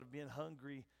being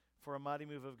hungry for a mighty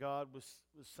move of God was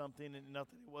something, and not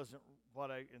that it wasn't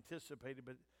what I anticipated,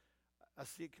 but I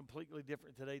see it completely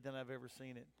different today than I've ever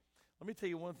seen it. Let me tell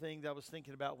you one thing that I was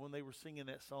thinking about when they were singing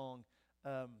that song.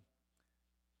 How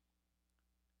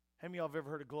many of y'all have ever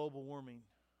heard of global warming?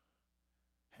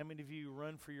 How many of you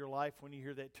run for your life when you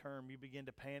hear that term? You begin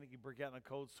to panic. You break out in a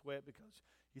cold sweat because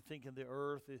you're thinking the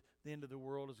earth, the end of the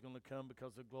world is going to come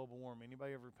because of global warming.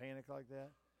 Anybody ever panic like that?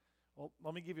 Well,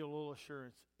 let me give you a little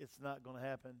assurance. It's not going to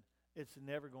happen. It's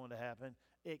never going to happen.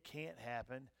 It can't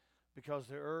happen because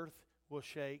the earth will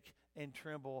shake and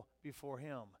tremble before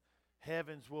him.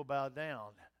 Heavens will bow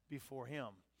down before him.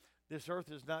 This earth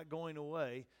is not going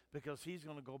away because he's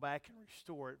going to go back and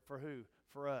restore it for who?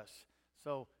 For us.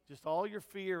 So just all your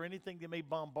fear, anything that may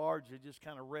bombard you, just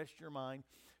kind of rest your mind.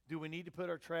 Do we need to put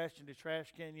our trash in the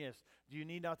trash can? Yes. Do you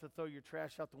need not to throw your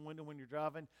trash out the window when you're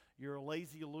driving? You're a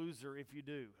lazy loser if you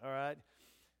do, all right?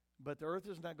 But the earth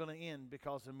is not going to end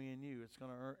because of me and you. It's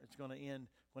going to end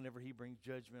whenever he brings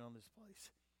judgment on this place.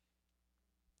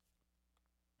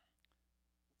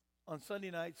 On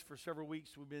Sunday nights for several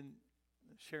weeks, we've been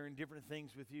sharing different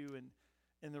things with you,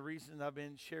 and the reason I've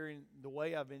been sharing the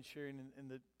way I've been sharing in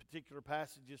the particular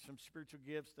passages from spiritual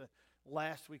gifts.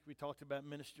 Last week we talked about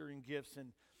ministering gifts,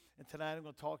 and tonight I'm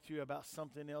going to talk to you about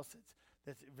something else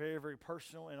that's very, very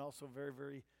personal and also very,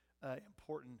 very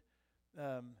important.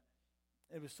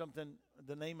 It was something,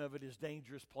 the name of it is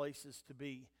Dangerous Places to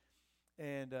Be.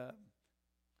 And I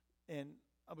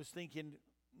was thinking,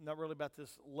 not really about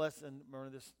this lesson or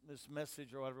this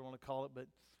message or whatever you want to call it, but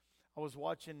I was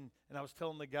watching and I was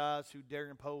telling the guys who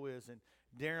Darren Poe is. And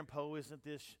Darren Poe isn't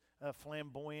this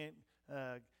flamboyant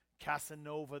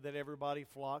Casanova that everybody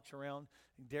flocks around.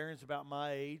 And Darren's about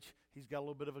my age. He's got a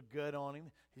little bit of a gut on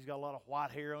him. He's got a lot of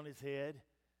white hair on his head.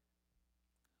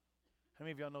 How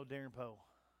many of y'all know Darren Poe?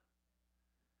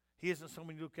 He isn't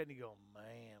someone you look at and you go,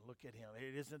 man, look at him.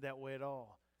 It isn't that way at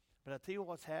all. But I tell you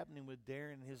what's happening with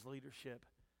Darren and his leadership.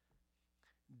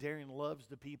 Darren loves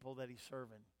the people that he's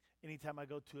serving. Anytime I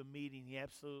go to a meeting,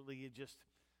 he's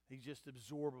just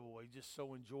absorbable. He's just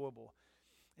so enjoyable.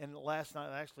 And last night,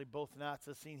 actually both nights,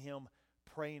 I've seen him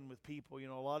praying with people. You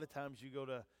know, a lot of times you go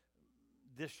to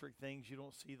district things, you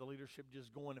don't see the leadership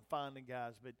just going and finding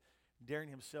guys. But Darren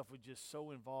himself was just so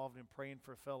involved in praying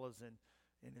for fellas,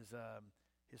 and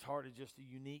his heart is just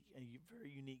a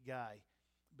very unique guy.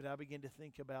 But I began to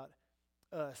think about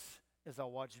us as I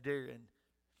watched Darren,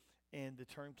 and the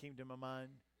term came to my mind,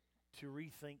 to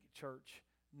rethink church.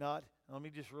 Let me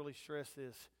just really stress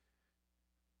this.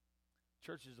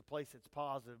 Church is a place that's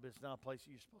positive, but it's not a place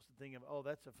you're supposed to think of, oh,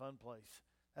 that's a fun place.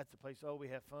 That's a place, oh, we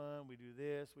have fun, we do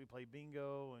this, we play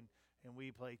bingo, and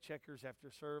we play checkers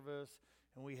after service,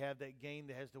 and we have that game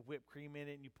that has the whipped cream in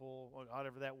it, and you pull,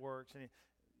 however that works. And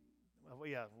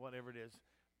whatever it is.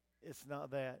 It's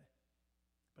not that.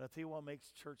 But I'll tell you what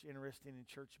makes church interesting and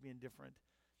church being different.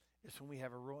 It's when we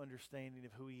have a real understanding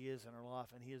of who he is in our life,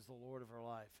 and he is the Lord of our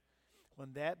life.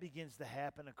 When that begins to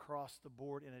happen across the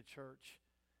board in a church,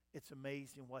 it's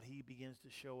amazing what he begins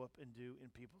to show up and do in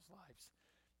people's lives.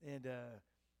 And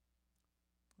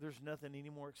there's nothing any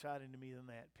more exciting to me than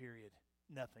that, period.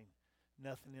 Nothing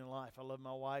in life. I love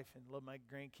my wife and love my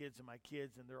grandkids and my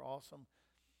kids, and they're awesome.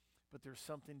 But there's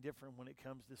something different when it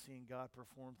comes to seeing God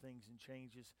perform things and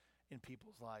changes in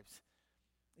people's lives.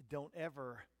 Don't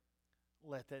ever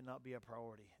let that not be a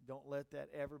priority. Don't let that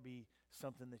ever be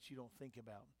something that you don't think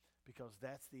about, because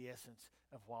that's the essence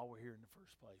of why we're here in the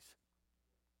first place.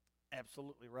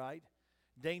 Absolutely right.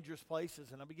 Dangerous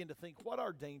places. And I begin to think, what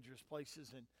are dangerous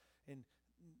places and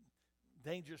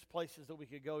dangerous places that we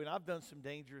could go? And I've done some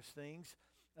dangerous things.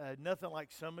 Nothing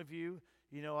like some of you.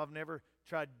 You know, I've never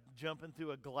tried jumping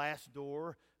through a glass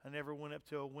door. I never went up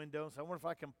to a window and said, I wonder if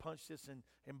I can punch this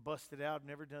and bust it out. I've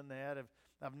never done that.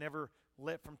 I've never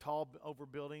leapt from tall over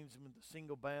buildings with a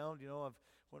single bound. You know, I've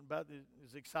went about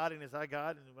as exciting as I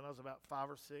got. And when I was about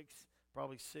 5 or 6,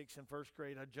 probably 6 in first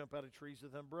grade, I'd jump out of trees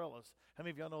with umbrellas. How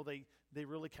many of y'all know they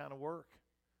really kind of work?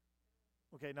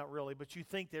 Okay, not really, but you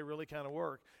think they really kind of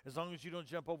work. As long as you don't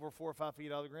jump over 4 or 5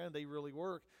 feet out of the ground, they really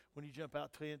work. When you jump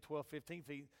out 10, 12, 15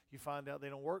 feet, you find out they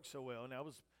don't work so well. And that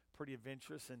was pretty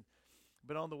adventurous.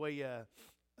 But on the way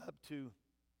up to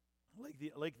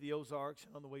Lake of the Ozarks,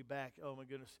 and on the way back, oh my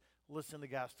goodness, listen to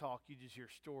guys talk. You just hear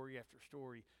story after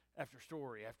story after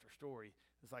story after story.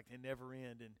 It's like they never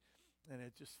end, and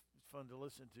it's just fun to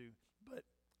listen to. But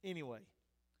anyway,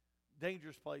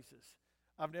 dangerous places.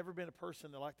 I've never been a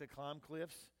person that liked to climb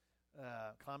cliffs,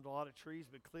 climbed a lot of trees,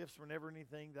 but cliffs were never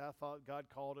anything that I thought God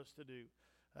called us to do.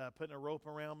 putting a rope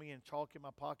around me and chalk in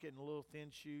my pocket and little thin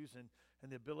shoes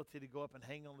and the ability to go up and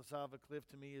hang on the side of a cliff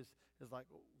to me is like,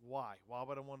 why? Why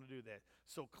would I want to do that?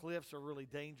 So cliffs are really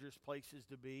dangerous places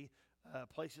to be,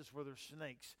 places where there's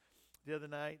snakes. The other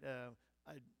night,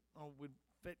 we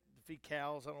feed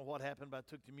cows. I don't know what happened, but I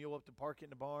took the mule up to park it in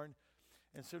the barn.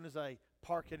 And as soon as I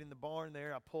park it in the barn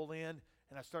there, I pull in,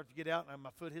 and I start to get out, and my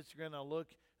foot hits the ground, and I look,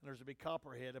 and there's a big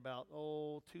copperhead about,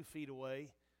 2 feet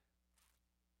away.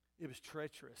 It was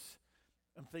treacherous.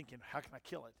 I'm thinking, how can I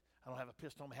kill it? I don't have a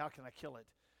pistol on me. How can I kill it?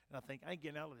 And I think, I ain't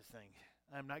getting out of this thing.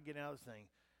 I'm not getting out of this thing.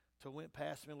 So it went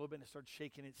past me a little bit, and it started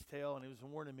shaking its tail, and it was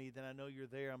warning me that I know you're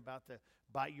there. I'm about to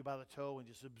bite you by the toe and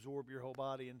just absorb your whole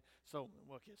body. And so,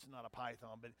 well, it's not a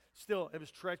python, but still, it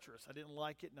was treacherous. I didn't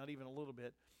like it, not even a little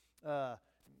bit.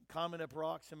 Climbing up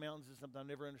rocks and mountains is something I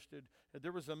never understood.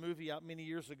 There was a movie out many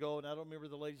years ago, and I don't remember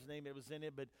the lady's name that was in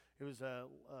it, but it was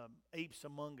Apes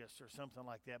Among Us or something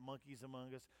like that, Monkeys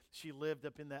Among Us. She lived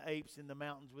up in the apes in the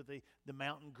mountains with the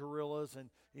mountain gorillas, and,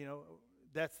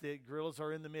 that's the gorillas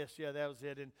are in the mist. Yeah, that was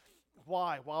it. And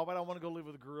why? Why would I want to go live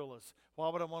with the gorillas? Why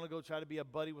would I want to go try to be a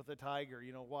buddy with a tiger?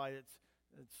 Why?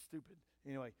 It's stupid.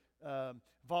 Anyway,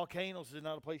 volcanoes is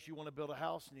not a place you want to build a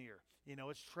house near.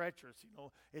 It's treacherous.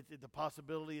 The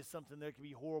possibility is something there can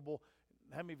be horrible.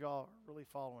 How many of y'all are really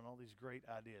following all these great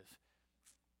ideas?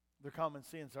 They're common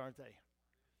sense, aren't they?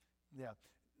 Yeah.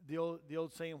 The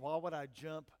old saying, why would I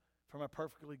jump from a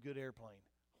perfectly good airplane?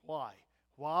 Why?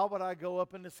 Why would I go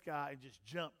up in the sky and just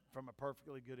jump from a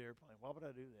perfectly good airplane? Why would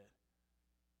I do that?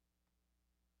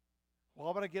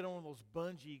 Why would I get on those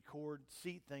bungee cord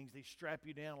seat things? They strap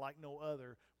you down like no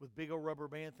other with big old rubber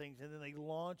band things, and then they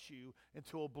launch you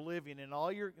into oblivion. And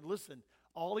all your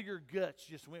guts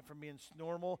just went from being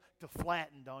normal to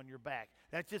flattened on your back.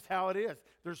 That's just how it is.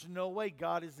 There's no way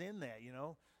God is in that,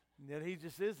 That He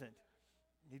just isn't.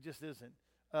 He just isn't.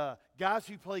 Guys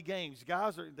who play games,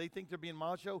 they think they're being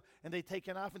macho, and they take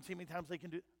a knife and see how many times they can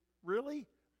do it. Really?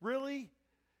 Really?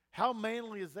 How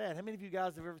manly is that? How many of you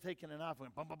guys have ever taken a knife and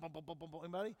went bum, bum, bum, bum, bum, bum, bum?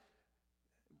 Anybody?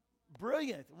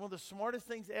 Brilliant. One of the smartest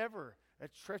things ever.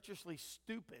 That's treacherously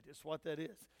stupid is what that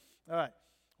is. All right.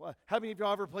 Well, how many of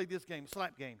y'all ever played this game,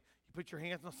 slap game? You put your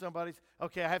hands on somebody's.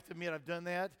 Okay, I have to admit I've done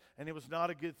that, and it was not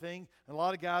a good thing. And a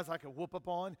lot of guys I could whoop up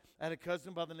on. I had a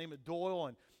cousin by the name of Doyle,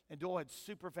 and Doyle had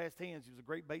super fast hands. He was a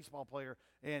great baseball player.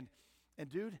 And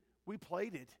dude, we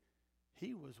played it.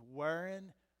 He was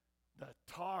wearing the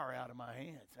tar out of my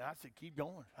hands. And I said, keep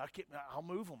going. I'll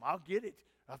move them. I'll get it.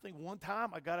 I think one time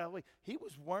I got out of the way. He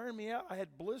was wearing me out. I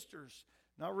had blisters.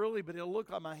 Not really, but it looked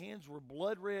like my hands were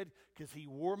blood red because he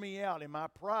wore me out. And my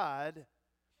pride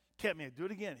kept me. Do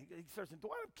it again. He starts saying,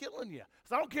 Dwight, I'm killing you. I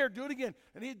said, I don't care. Do it again.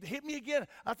 And he hit me again.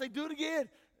 I said, do it again.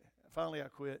 Finally, I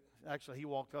quit. Actually, he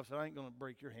walked off. Said, I ain't going to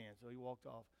break your hand. So he walked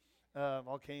off.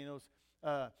 Volcanoes.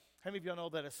 How many of y'all know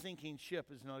that a sinking ship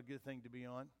is not a good thing to be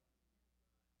on?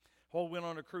 Well, we went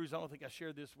on a cruise. I don't think I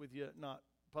shared this with you, not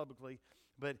publicly,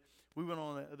 but we went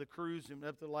on the cruise and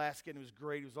up to Alaska, and it was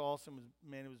great. It was awesome.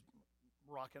 It was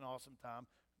rocking awesome time.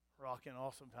 Rocking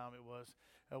awesome time it was.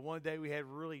 One day we had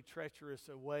really treacherous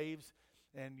waves,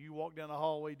 and you walk down the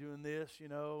hallway doing this,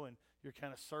 and you're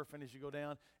kind of surfing as you go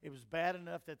down. It was bad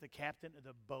enough that the captain of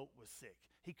the boat was sick.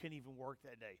 He couldn't even work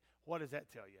that day. What does that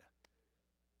tell you?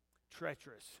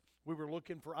 Treacherous. We were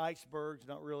looking for icebergs,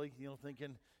 not really,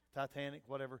 thinking Titanic,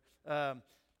 whatever. Again,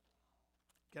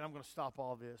 I'm going to stop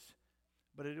all this,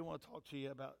 but I do want to talk to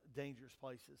you about dangerous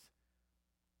places.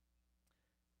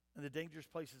 And the dangerous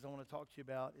places I want to talk to you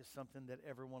about is something that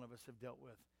every one of us have dealt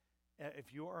with.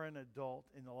 If you are an adult,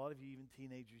 and a lot of you, even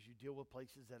teenagers, you deal with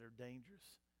places that are dangerous.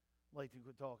 Lathan,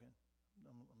 quit talking.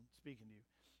 I'm speaking to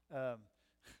you.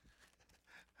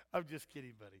 I'm just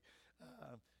kidding, buddy.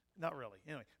 Not really.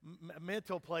 Anyway,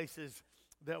 mental places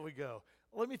that we go.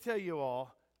 Let me tell you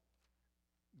all,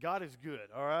 God is good,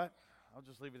 all right? I'll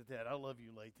just leave it at that. I love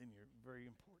you, Lathan. You're very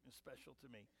important and special to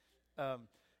me.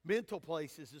 Mental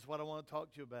places is what I want to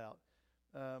talk to you about.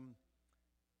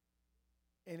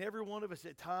 And every one of us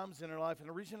at times in our life, and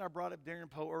the reason I brought up Darren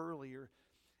Poe earlier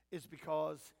is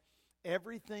because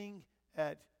everything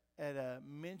at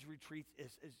men's retreats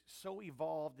is so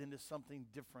evolved into something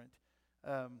different.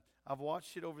 I've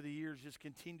watched it over the years just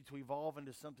continue to evolve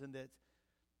into something that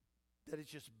it's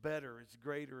just better, it's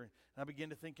greater. And I begin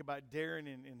to think about Darren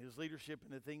and his leadership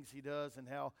and the things he does and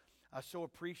how I so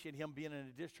appreciate him being in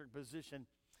a district position,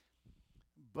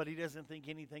 but he doesn't think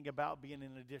anything about being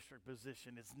in a district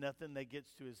position. It's nothing that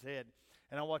gets to his head.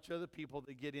 And I watch other people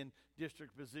that get in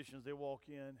district positions. They walk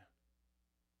in,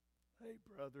 hey,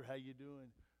 brother, how you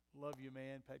doing? Love you,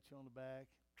 man. Pat you on the back.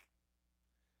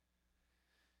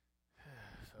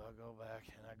 So I go back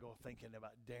and I go thinking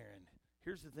about Darren.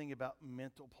 Here's the thing about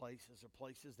mental places or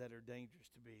places that are dangerous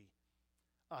to be.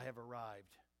 I have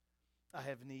arrived. I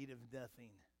have need of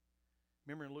nothing.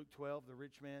 Remember in Luke 12, the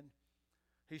rich man?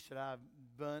 He said, I've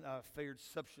fared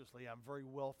sumptuously. I'm very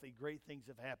wealthy. Great things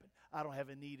have happened. I don't have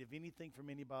a need of anything from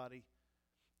anybody.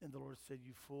 And the Lord said,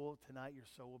 you fool, tonight your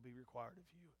soul will be required of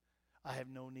you. I have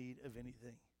no need of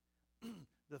anything.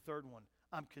 The third one,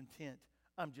 I'm content.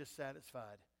 I'm just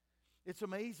satisfied. It's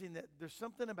amazing that there's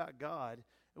something about God,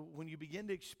 when you begin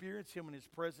to experience Him and His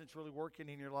presence really working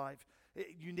in your life,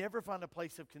 you never find a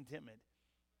place of contentment.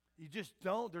 You just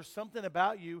don't. There's something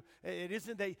about you. It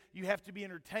isn't that you have to be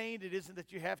entertained. It isn't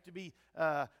that you have to be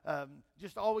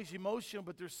just always emotional,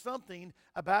 but there's something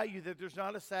about you that there's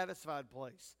not a satisfied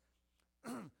place.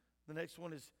 The next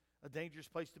one is a dangerous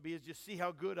place to be is just see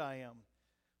how good I am.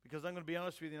 Because I'm going to be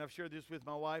honest with you, and I've shared this with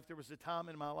my wife. There was a time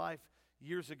in my life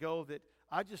years ago that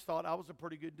I just thought I was a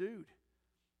pretty good dude.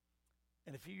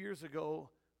 And a few years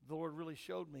ago, the Lord really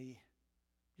showed me,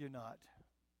 you're not.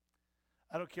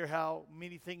 I don't care how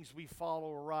many things we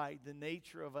follow right, the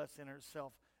nature of us in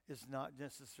ourselves is not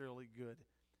necessarily good.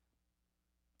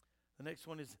 The next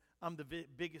one is, I'm the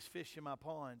biggest fish in my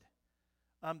pond.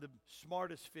 I'm the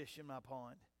smartest fish in my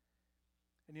pond.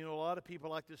 And you know, a lot of people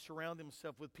like to surround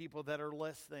themselves with people that are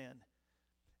less than.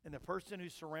 And the person who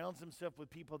surrounds himself with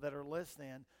people that are less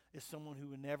than is someone who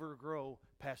will never grow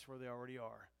past where they already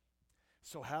are.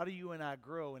 So how do you and I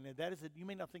grow? And that is you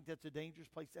may not think that's a dangerous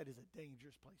place. That is a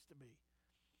dangerous place to be.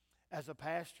 As a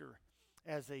pastor,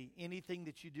 as anything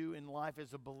that you do in life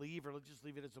as a believer, let's just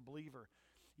leave it as a believer,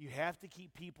 you have to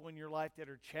keep people in your life that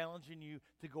are challenging you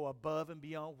to go above and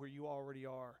beyond where you already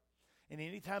are. And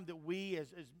anytime that we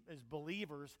as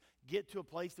believers get to a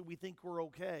place that we think we're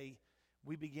okay,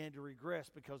 we begin to regress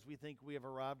because we think we have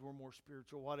arrived, we're more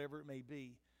spiritual, whatever it may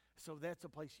be. So that's a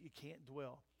place you can't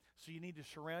dwell. So you need to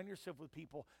surround yourself with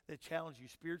people that challenge you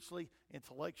spiritually,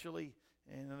 intellectually,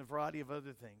 and a variety of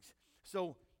other things.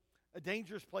 So a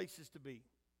dangerous place is to be.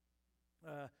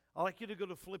 I'd like you to go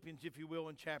to Philippians, if you will,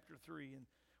 in chapter 3. And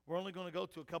we're only going to go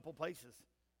to a couple places.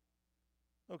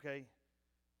 Okay.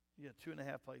 Yeah,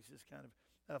 2.5 places, kind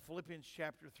of. Philippians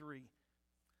chapter 3.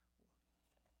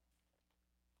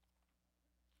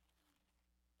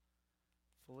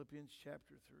 Philippians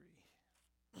chapter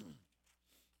 3.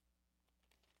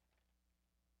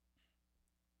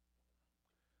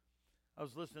 I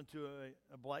was listening to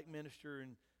a black minister,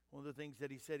 and one of the things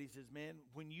that he said, he says, man,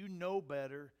 when you know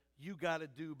better, you got to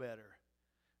do better.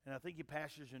 And I think he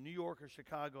pastors in New York or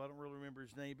Chicago. I don't really remember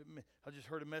his name, but I just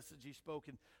heard a message he spoke,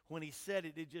 and when he said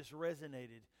it, it just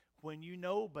resonated. When you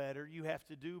know better, you have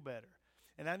to do better.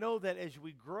 And I know that as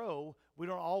we grow, we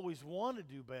don't always want to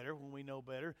do better when we know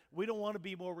better. We don't want to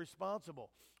be more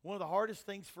responsible. One of the hardest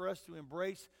things for us to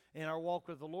embrace in our walk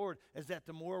with the Lord is that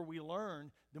the more we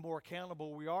learn, the more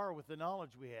accountable we are with the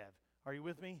knowledge we have. Are you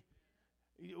with me?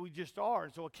 We just are.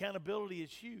 And so accountability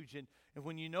is huge. And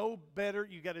when you know better,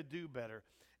 you got to do better.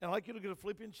 And I'd like you to go to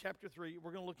Philippians chapter 3.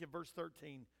 We're going to look at verse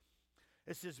 13.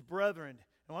 It says, brethren.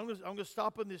 And I'm going to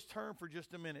stop on this term for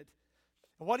just a minute.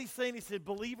 And what he's saying, he said,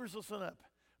 believers, listen up.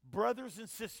 Brothers and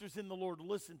sisters in the Lord,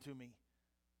 listen to me.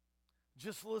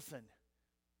 Just listen.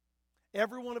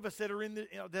 Every one of us that are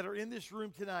in this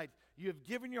room tonight, you have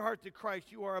given your heart to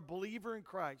Christ. You are a believer in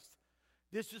Christ.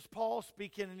 This is Paul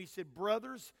speaking, and he said,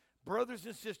 brothers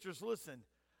and sisters, listen.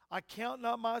 I count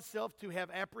not myself to have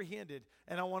apprehended,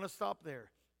 and I want to stop there.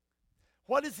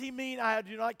 What does he mean, I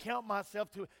do not count myself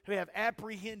to have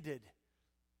apprehended?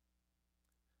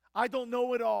 I don't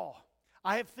know it all.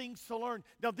 I have things to learn.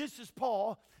 Now, this is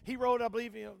Paul. He wrote, I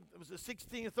believe, it was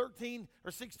 13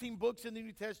 or 16 books in the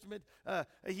New Testament.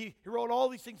 He wrote all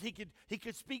these things. He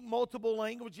could speak multiple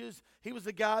languages. He was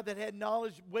a guy that had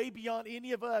knowledge way beyond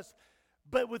any of us.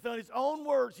 But within his own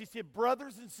words, he said,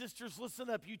 brothers and sisters, listen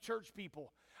up, you church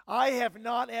people. I have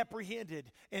not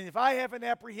apprehended. And if I haven't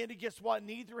apprehended, guess what?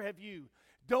 Neither have you.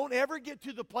 Don't ever get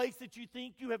to the place that you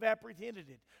think you have apprehended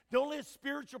it. Don't let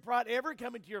spiritual pride ever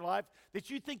come into your life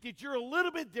that you think that you're a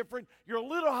little bit different, you're a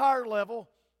little higher level.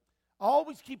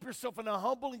 Always keep yourself in a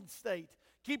humbling state.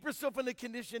 Keep yourself in a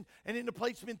condition and in a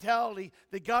place mentality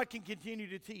that God can continue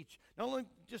to teach. Not only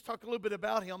just talk a little bit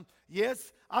about him.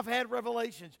 Yes, I've had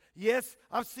revelations. Yes,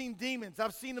 I've seen demons.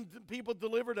 I've seen people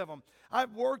delivered of them.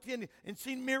 I've worked in and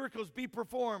seen miracles be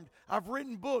performed. I've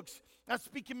written books. I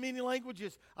speak in many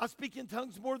languages. I speak in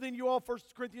tongues more than you all, 1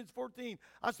 Corinthians 14.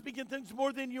 I speak in tongues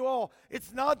more than you all.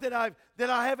 It's not that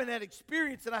I haven't had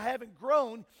experience and I haven't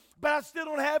grown, but I still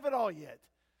don't have it all yet.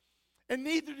 And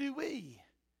neither do we.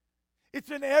 It's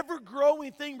an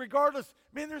ever-growing thing regardless.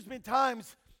 Man, there's been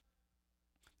times,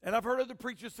 and I've heard other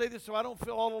preachers say this so I don't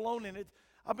feel all alone in it.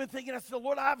 I've been thinking, I said,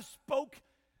 Lord, I've spoke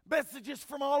messages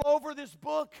from all over this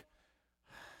book.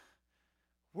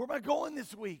 Where am I going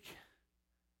this week?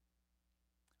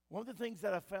 One of the things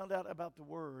that I found out about the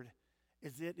Word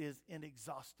is it is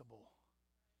inexhaustible.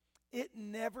 It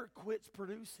never quits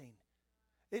producing.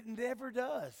 It never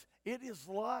does. It is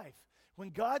life. When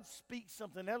God speaks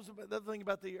something, that was the other thing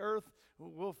about the earth,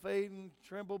 will fade and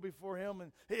tremble before Him.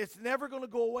 And it's never going to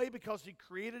go away because He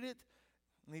created it,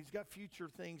 and He's got future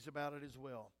things about it as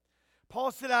well.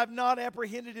 Paul said, I have not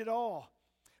apprehended it all.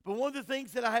 But one of the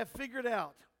things that I have figured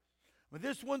out, with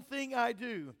this one thing I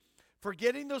do,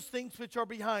 forgetting those things which are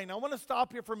behind. I want to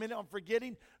stop here for a minute on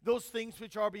forgetting those things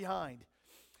which are behind.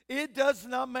 It does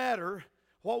not matter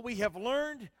what we have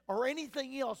learned or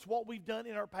anything else, what we've done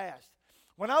in our past.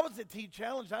 When I was at Teen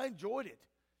Challenge, I enjoyed it.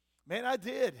 Man, I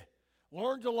did.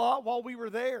 Learned a lot while we were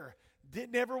there.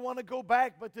 Didn't ever want to go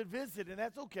back but to visit, and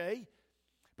that's okay.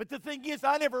 But the thing is,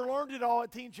 I never learned it all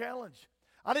at Teen Challenge.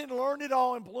 I didn't learn it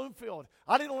all in Bloomfield.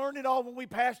 I didn't learn it all when we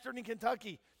pastored in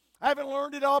Kentucky. I haven't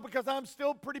learned it all because I'm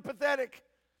still pretty pathetic.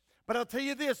 But I'll tell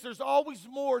you this, there's always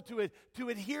more to it, to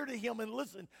adhere to Him and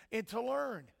listen and to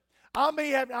learn. I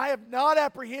have not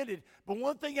apprehended, but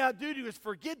one thing I do is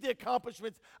forget the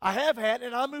accomplishments I have had,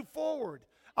 and I move forward.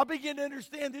 I begin to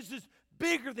understand this is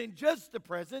bigger than just the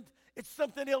present. It's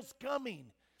something else coming.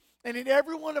 And in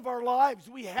every one of our lives,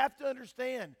 we have to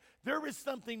understand there is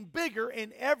something bigger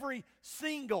in every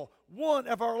single one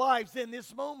of our lives in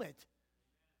this moment.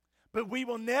 But we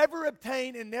will never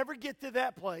obtain and never get to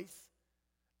that place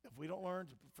if we don't learn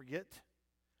to forget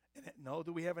and know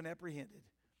that we haven't apprehended.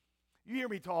 You hear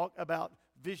me talk about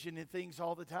vision and things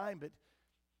all the time, but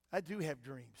I do have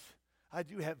dreams. I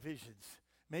do have visions.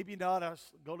 Maybe not I'll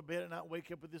go to bed and not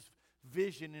wake up with this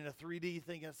vision in a 3D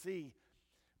thing I see,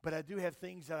 but I do have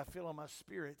things that I feel in my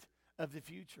spirit of the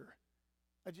future.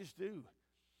 I just do.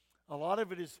 A lot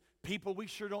of it is people we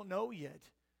sure don't know yet,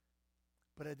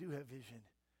 but I do have vision.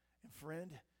 And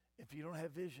friend, if you don't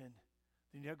have vision,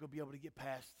 then you're not going to be able to get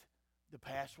past the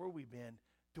past where we've been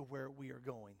to where we are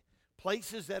going.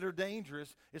 Places that are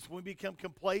dangerous is when we become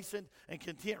complacent and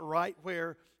content right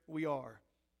where we are.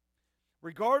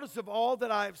 Regardless of all that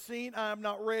I have seen, I am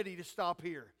not ready to stop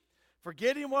here.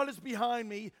 Forgetting what is behind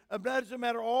me, it doesn't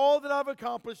matter all that I've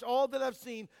accomplished, all that I've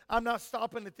seen, I'm not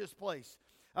stopping at this place.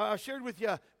 I shared with you,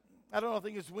 I don't know, I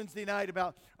think it was Wednesday night,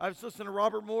 about, I was listening to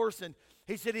Robert Morrison.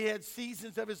 He said he had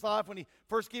seasons of his life when he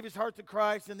first gave his heart to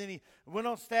Christ, and then he went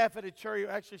on staff at a church. He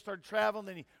actually started traveling,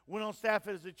 then he went on staff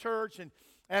at a church, and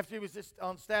after he was just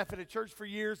on staff at a church for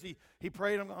years, he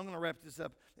prayed. I'm going to wrap this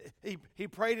up. He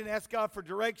prayed and asked God for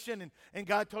direction, and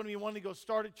God told him he wanted to go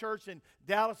start a church in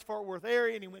Dallas-Fort Worth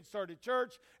area, and he went and started a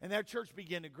church, and that church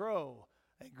began to grow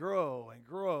and grow and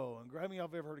grow and grow. How many of y'all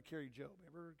have ever heard of Carrie Joe?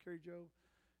 Ever heard of Carrie Joe?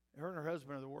 Her and her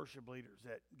husband are the worship leaders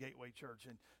at Gateway Church.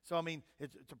 And so, I mean,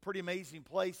 it's a pretty amazing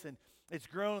place, and it's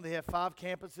grown. They have 5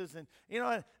 campuses. And, you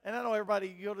know, and I know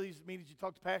everybody, you go to these meetings, you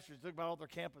talk to pastors, talk about all their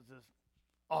campuses.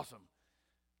 Awesome.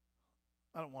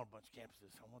 I don't want a bunch of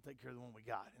campuses. I want to take care of the one we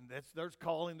got. And there's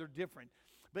calling. They're different.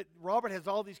 But Robert has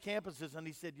all these campuses, and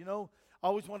he said, you know, I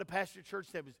always wanted to pastor a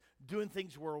church that was doing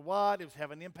things worldwide. It was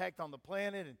having an impact on the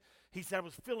planet. And he said, I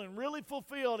was feeling really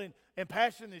fulfilled and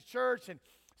pastoring this church. And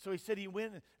so he said he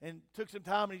went and took some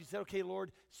time, and he said, okay,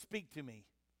 Lord, speak to me.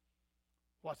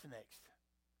 What's next?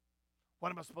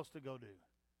 What am I supposed to go do?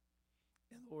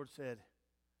 And the Lord said,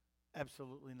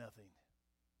 absolutely nothing.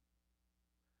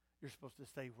 You're supposed to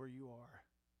stay where you are,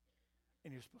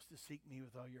 and you're supposed to seek me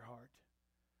with all your heart.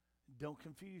 Don't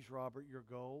confuse, Robert, your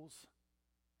goals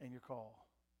and your call.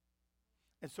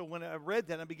 And so when I read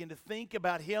that, I began to think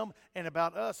about him and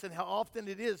about us and how often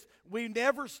it is. We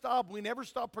never stop. We never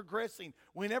stop progressing.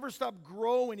 We never stop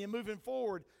growing and moving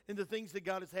forward in the things that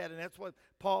God has had. And that's what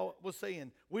Paul was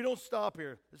saying. We don't stop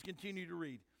here. Let's continue to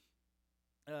read.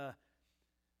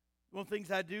 One of the things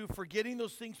I do, forgetting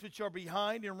those things which are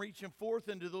behind and reaching forth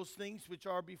into those things which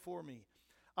are before me.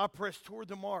 I press toward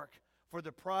the mark for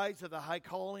the prize of the high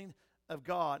calling of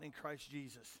God in Christ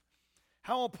Jesus.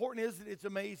 How important is it? It's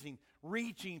amazing.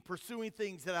 Reaching, pursuing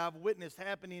things that I've witnessed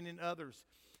happening in others.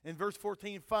 In verse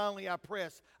 14, finally I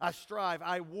press, I strive,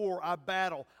 I war, I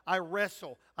battle, I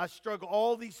wrestle, I struggle.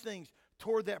 All these things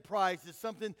toward that prize is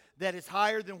something that is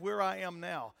higher than where I am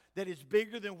now, that is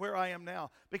bigger than where I am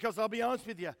now. Because I'll be honest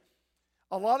with you,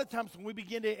 a lot of times when we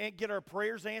begin to get our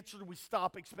prayers answered, we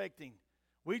stop expecting.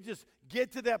 We just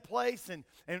get to that place, and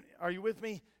are you with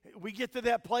me? We get to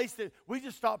that place that we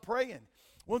just stop praying.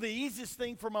 One of the easiest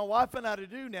thing for my wife and I to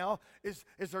do now is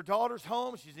our daughter's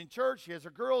home. She's in church. She has her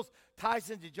girls.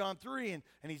 Tyson's in John 3, and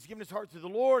he's given his heart to the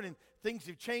Lord, and things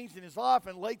have changed in his life,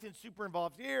 and Lathan's super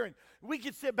involved here, and we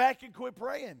could sit back and quit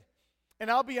praying. And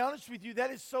I'll be honest with you,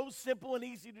 that is so simple and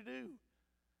easy to do.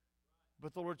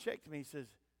 But the Lord checked me. He says,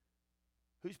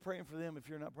 who's praying for them if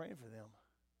you're not praying for them?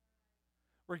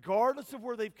 Regardless of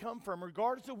where they've come from,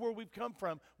 regardless of where we've come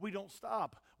from, we don't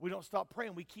stop. We don't stop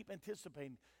praying. We keep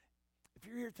anticipating. If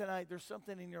you're here tonight, there's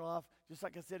something in your life, just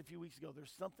like I said a few weeks ago,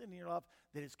 there's something in your life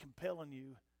that is compelling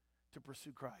you to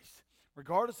pursue Christ.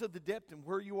 Regardless of the depth and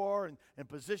where you are and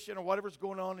position or whatever's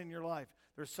going on in your life,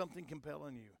 there's something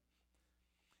compelling you.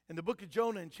 In the book of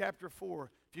Jonah in chapter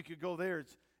 4, if you could go there,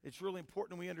 it's really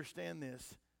important we understand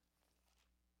this.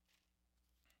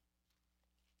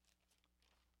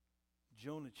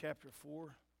 Jonah chapter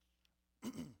 4.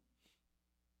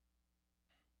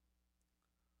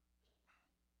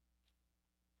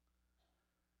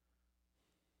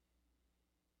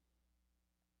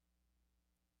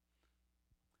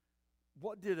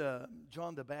 What did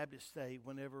John the Baptist say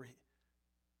whenever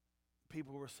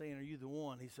people were saying, are you the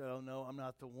one? He said, oh, no, I'm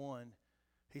not the one.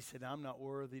 He said, I'm not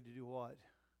worthy to do what?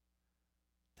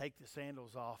 Take the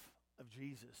sandals off of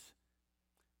Jesus.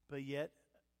 But yet,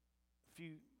 a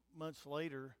few months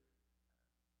later,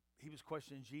 he was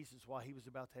questioning Jesus why he was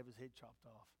about to have his head chopped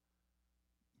off.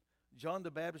 John the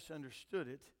Baptist understood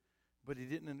it, but he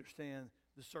didn't understand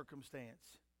the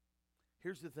circumstance.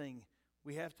 Here's the thing.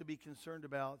 We have to be concerned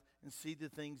about and see the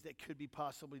things that could be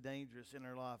possibly dangerous in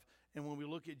our life. And when we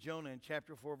look at Jonah in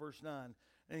chapter 4, verse 9,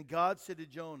 and God said to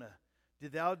Jonah,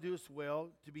 did thou doest well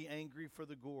to be angry for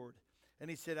the gourd? And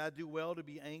he said, I do well to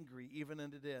be angry, even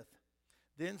unto death.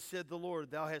 Then said the Lord,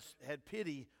 thou hast had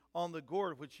pity on the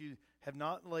gourd which you have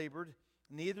not labored,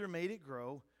 neither made it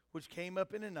grow, which came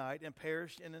up in a night and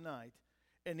perished in a night.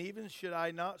 And even should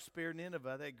I not spare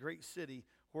Nineveh, that great city,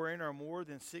 wherein are more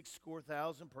than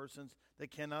 60,000 persons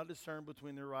that cannot discern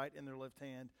between their right and their left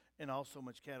hand, and also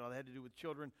much cattle. That had to do with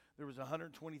children. There was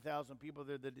 120,000 people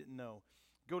there that didn't know.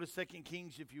 Go to 2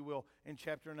 Kings, if you will, in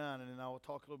chapter 9, and then I will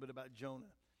talk a little bit about Jonah.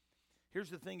 Here's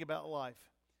the thing about life.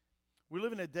 We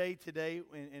live in a day today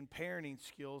in parenting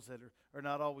skills that are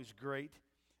not always great.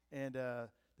 And the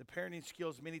parenting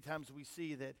skills, many times we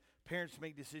see that parents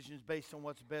make decisions based on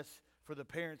what's best for the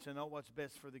parents and not what's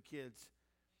best for the kids.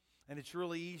 And it's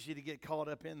really easy to get caught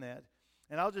up in that.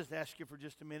 And I'll just ask you for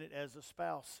just a minute as a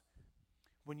spouse.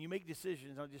 When you make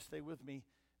decisions, I'll just stay with me.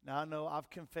 Now, I know I've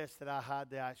confessed that I hide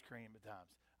the ice cream at times.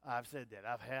 I've said that.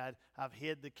 I've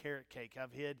hid the carrot cake.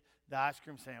 I've hid the ice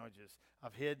cream sandwiches.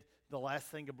 I've hid the last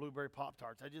thing of blueberry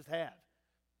Pop-Tarts. I just have.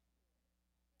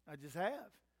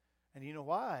 And you know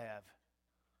why I have?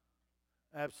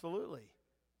 Absolutely.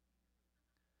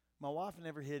 My wife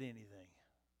never hid anything.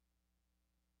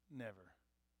 Never.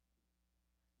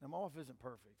 Now, my wife isn't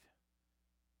perfect.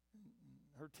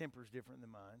 Her temper's different than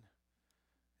mine.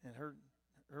 And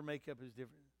her makeup is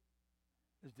different.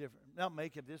 It's different. Not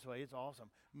makeup this way. It's awesome.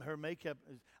 Her makeup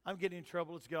is, I'm getting in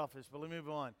trouble. Let's get off this, but let me move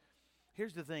on.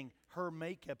 Here's the thing. Her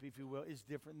makeup, if you will, is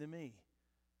different than me.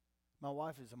 My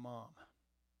wife is a mom.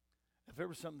 If there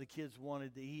was something the kids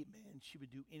wanted to eat, man, she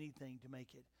would do anything to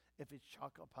make it. If it's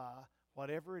chocolate pie,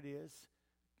 whatever it is,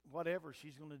 whatever,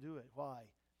 she's going to do it. Why?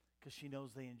 Because she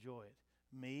knows they enjoy it.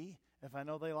 Me, if I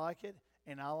know they like it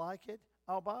and I like it,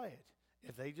 I'll buy it.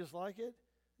 If they just like it,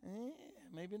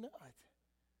 maybe not.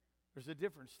 There's a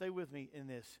difference. Stay with me in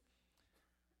this.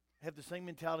 Have the same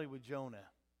mentality with Jonah.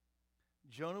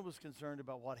 Jonah was concerned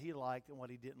about what he liked and what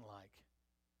he didn't like.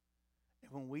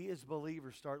 And when we as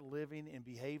believers start living and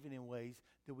behaving in ways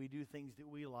that we do things that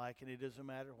we like, and it doesn't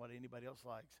matter what anybody else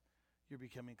likes, you're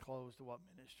becoming close to what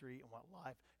ministry and what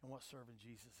life and what serving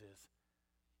Jesus is.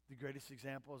 The greatest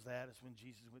example of that is when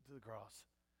Jesus went to the cross.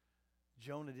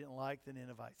 Jonah didn't like the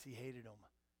Ninevites. He hated them.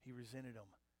 He resented them.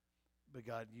 But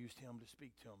God used him to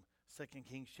speak to them. 2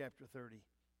 Kings chapter 30.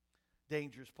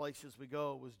 Dangerous places we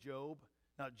go was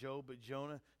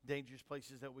Jonah. Dangerous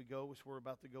places that we go, which we're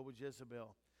about to go with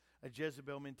Jezebel. A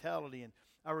Jezebel mentality. And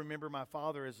I remember my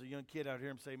father as a young kid out here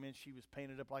and say, man, she was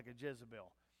painted up like a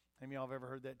Jezebel. How many of y'all have ever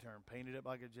heard that term? Painted up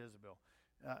like a Jezebel.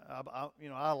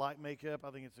 I like makeup.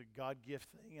 I think it's a God gift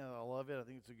thing. I love it. I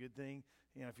think it's a good thing.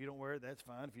 If you don't wear it, that's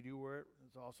fine. If you do wear it,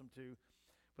 it's awesome too.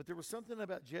 But there was something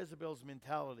about Jezebel's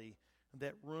mentality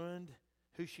that ruined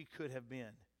who she could have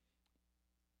been.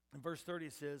 In verse 30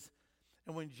 it says,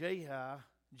 and when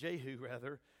Jehu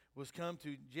was come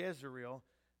to Jezreel,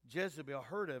 Jezebel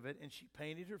heard of it, and she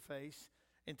painted her face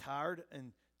and tired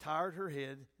her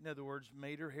head. In other words,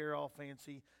 made her hair all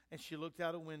fancy, and she looked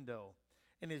out a window.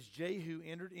 And as Jehu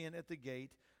entered in at the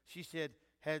gate, she said,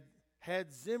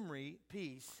 had Zimri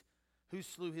peace, who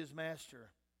slew his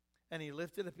master. And he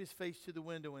lifted up his face to the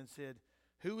window and said,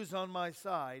 Who is on my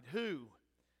side? Who?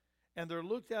 And there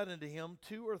looked out unto him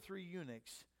 2 or 3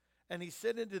 eunuchs. And he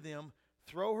said unto them,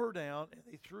 Throw her down. And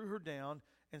they threw her down,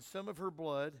 and some of her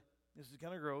blood, this is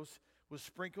kind of gross, was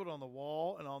sprinkled on the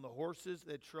wall and on the horses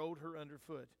that trode her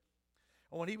underfoot.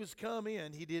 And when he was come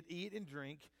in, he did eat and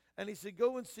drink. And he said,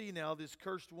 Go and see now this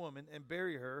cursed woman, and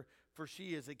bury her, for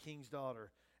she is a king's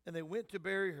daughter. And they went to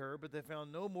bury her, but they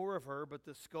found no more of her, but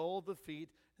the skull, the feet,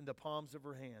 and the palms of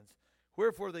her hands.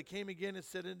 Wherefore they came again and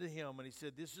said unto him, and he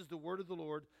said, This is the word of the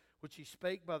Lord, which he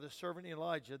spake by the servant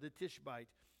Elijah the Tishbite,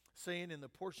 saying, In the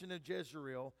portion of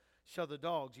Jezreel shall the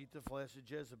dogs eat the flesh of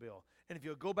Jezebel. And if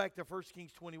you'll go back to 1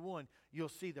 Kings 21, you'll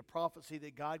see the prophecy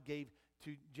that God gave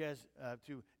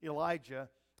to Elijah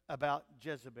about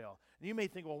Jezebel. And you may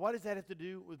think, well, what does that have to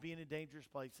do with being in dangerous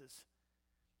places?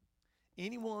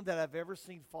 Anyone that I've ever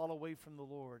seen fall away from the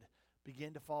Lord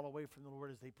began to fall away from the Lord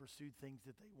as they pursued things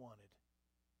that they wanted.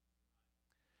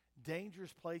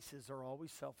 Dangerous places are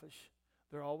always selfish.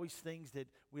 They're always things that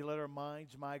we let our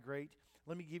minds migrate.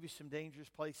 Let me give you some dangerous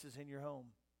places in your home.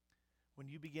 When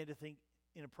you begin to think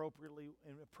inappropriately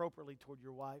toward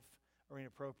your wife or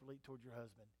inappropriately toward your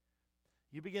husband.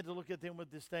 You begin to look at them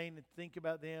with disdain and think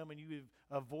about them, and you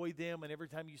avoid them, and every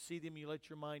time you see them, you let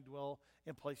your mind dwell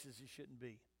in places it shouldn't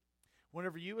be.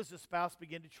 Whenever you as a spouse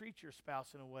begin to treat your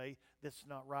spouse in a way that's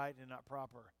not right and not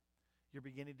proper, you're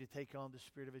beginning to take on the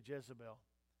spirit of a Jezebel.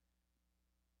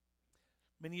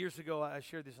 Many years ago, I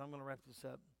shared this. I'm going to wrap this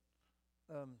up.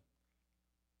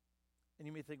 And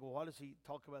you may think, well, why does he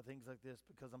talk about things like this?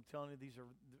 Because I'm telling you, these are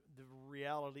the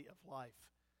reality of life.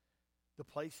 The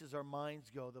places our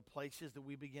minds go, the places that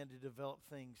we begin to develop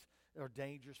things are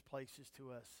dangerous places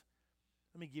to us.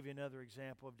 Let me give you another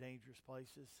example of dangerous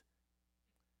places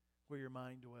where your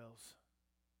mind dwells.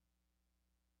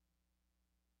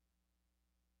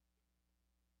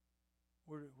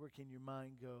 Where can your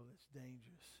mind go that's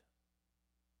dangerous?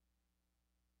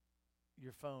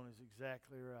 Your phone is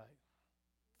exactly right.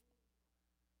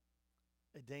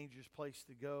 A dangerous place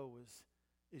to go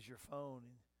is your phone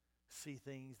and see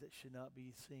things that should not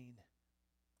be seen.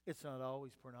 It's not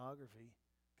always pornography,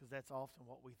 because that's often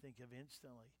what we think of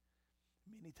instantly.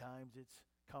 Many times it's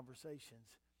conversations.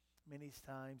 Many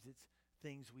times it's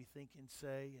things we think and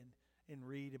say and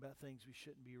read about things we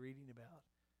shouldn't be reading about.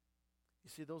 You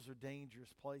see, those are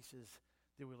dangerous places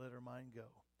that we let our mind go.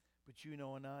 But you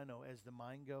know and I know, as the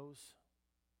mind goes,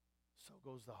 so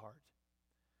goes the heart.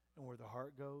 And where the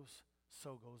heart goes,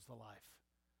 so goes the life.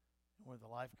 And where the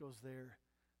life goes there,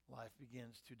 life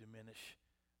begins to diminish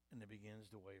and it begins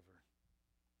to waver.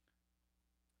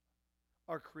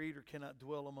 Our Creator cannot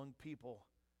dwell among people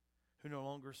who no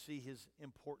longer see his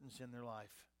importance in their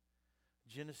life.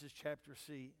 Genesis chapter 6.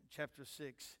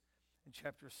 In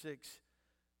chapter 6,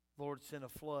 the Lord sent a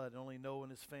flood, and only Noah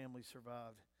and his family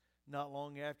survived. Not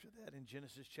long after that, in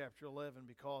Genesis chapter 11,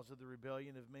 because of the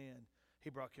rebellion of man, he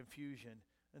brought confusion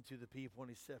into the people and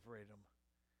he separated them.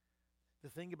 The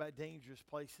thing about dangerous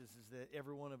places is that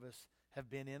every one of us have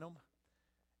been in them.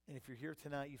 And if you're here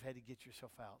tonight, you've had to get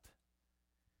yourself out.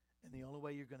 And the only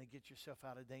way you're going to get yourself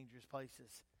out of dangerous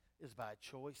places is by a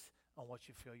choice on what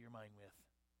you fill your mind with.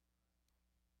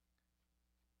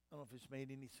 I don't know if it's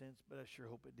made any sense, but I sure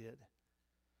hope it did.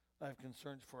 I have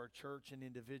concerns for our church and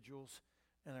individuals,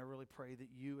 and I really pray that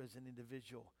you as an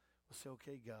individual will say,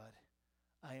 okay, God,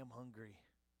 I am hungry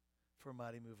for a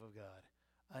mighty move of God.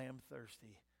 I am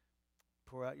thirsty.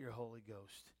 Pour out your Holy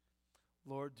Ghost.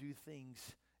 Lord, do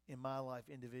things in my life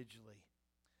individually.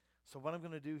 So what I'm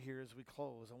going to do here as we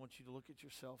close, I want you to look at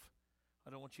yourself. I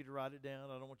don't want you to write it down.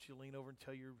 I don't want you to lean over and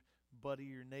tell your buddy,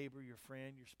 your neighbor, your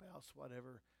friend, your spouse,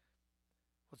 whatever,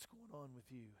 what's going on with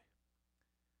you.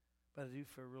 But I do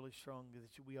feel really strongly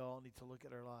that we all need to look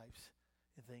at our lives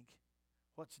and think,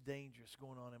 what's dangerous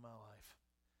going on in my life?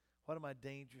 What am I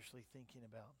dangerously thinking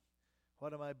about?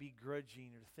 What am I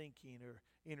begrudging or thinking or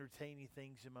entertaining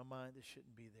things in my mind that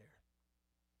shouldn't be there?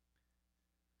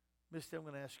 Mister, I'm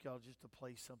going to ask y'all just to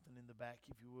play something in the back,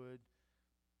 if you would.